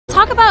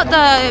talk about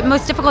the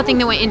most difficult thing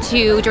that went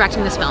into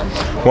directing this film.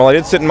 Well, I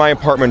did sit in my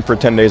apartment for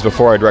 10 days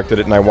before I directed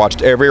it, and I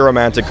watched every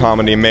romantic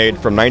comedy made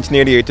from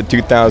 1988 to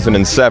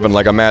 2007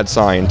 like a mad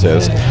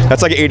scientist.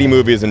 That's like 80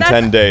 movies in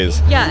 10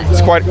 days. Yeah.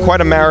 It's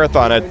quite a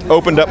marathon. It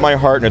opened up my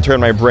heart and it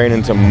turned my brain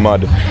into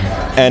mud.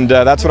 And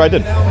that's what I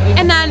did.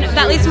 And then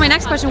that leads to my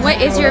next question.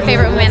 What is your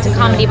favorite romantic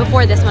comedy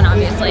before this one,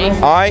 obviously?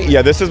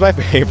 This is my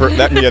favorite.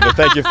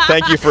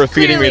 Thank you for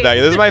feeding me that.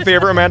 This is my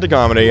favorite romantic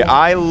comedy.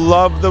 I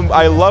love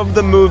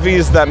the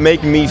movies that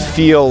make me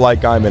feel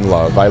like I'm in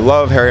love. I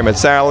love Harry Met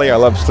Sally. I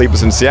love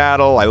Sleepless in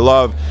Seattle. I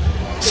love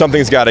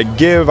Something's Gotta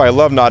Give. I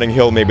love Notting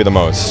Hill maybe the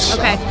most.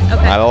 Okay.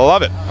 I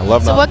love it. I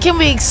love. So what can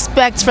we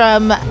expect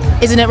from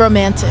Isn't It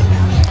Romantic?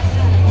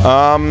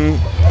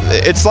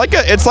 It's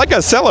like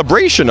a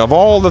celebration of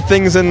all the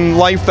things in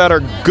life that are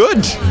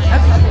good.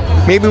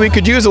 Maybe we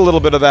could use a little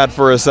bit of that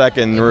for a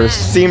second. We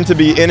seem to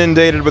be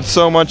inundated with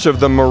so much of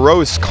the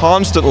morose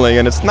constantly,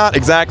 and it's not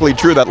exactly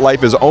true that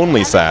life is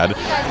only sad.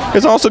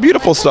 There's also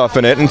beautiful stuff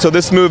in it, and so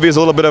this movie is a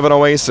little bit of an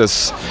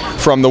oasis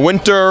from the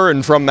winter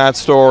and from that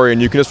story,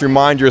 and you can just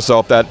remind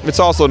yourself that it's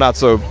also not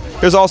so.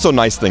 There's also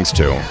nice things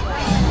too.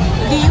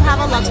 Do you have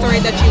a love story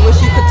that you wish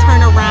you could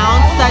turn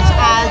around, such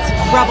as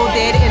Rebel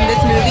did in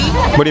this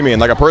movie? What do you mean,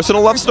 like a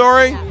personal love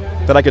story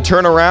that I could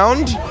turn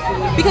around?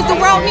 Because the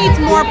world needs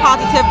more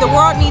positive, the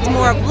world needs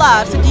more of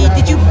love. So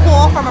did you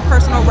pull from a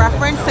personal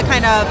reference to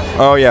kind of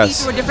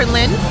see through a different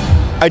lens?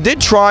 I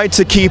did try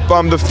to keep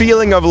the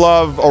feeling of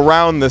love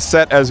around the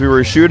set as we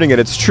were shooting it.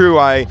 It's true,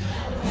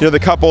 the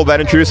couple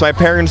that introduced my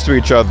parents to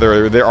each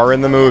other, they are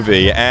in the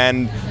movie,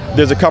 and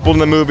there's a couple in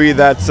the movie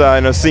that's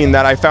in a scene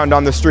that I found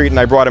on the street and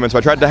I brought them in. So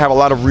I tried to have a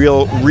lot of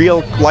real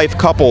life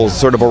couples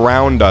sort of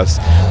around us.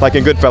 Like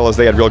in Goodfellas,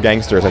 they had real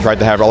gangsters. I tried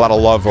to have a lot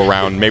of love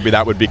around. Maybe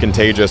that would be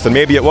contagious. And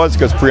maybe it was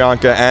because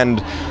Priyanka and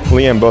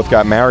Liam both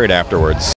got married afterwards.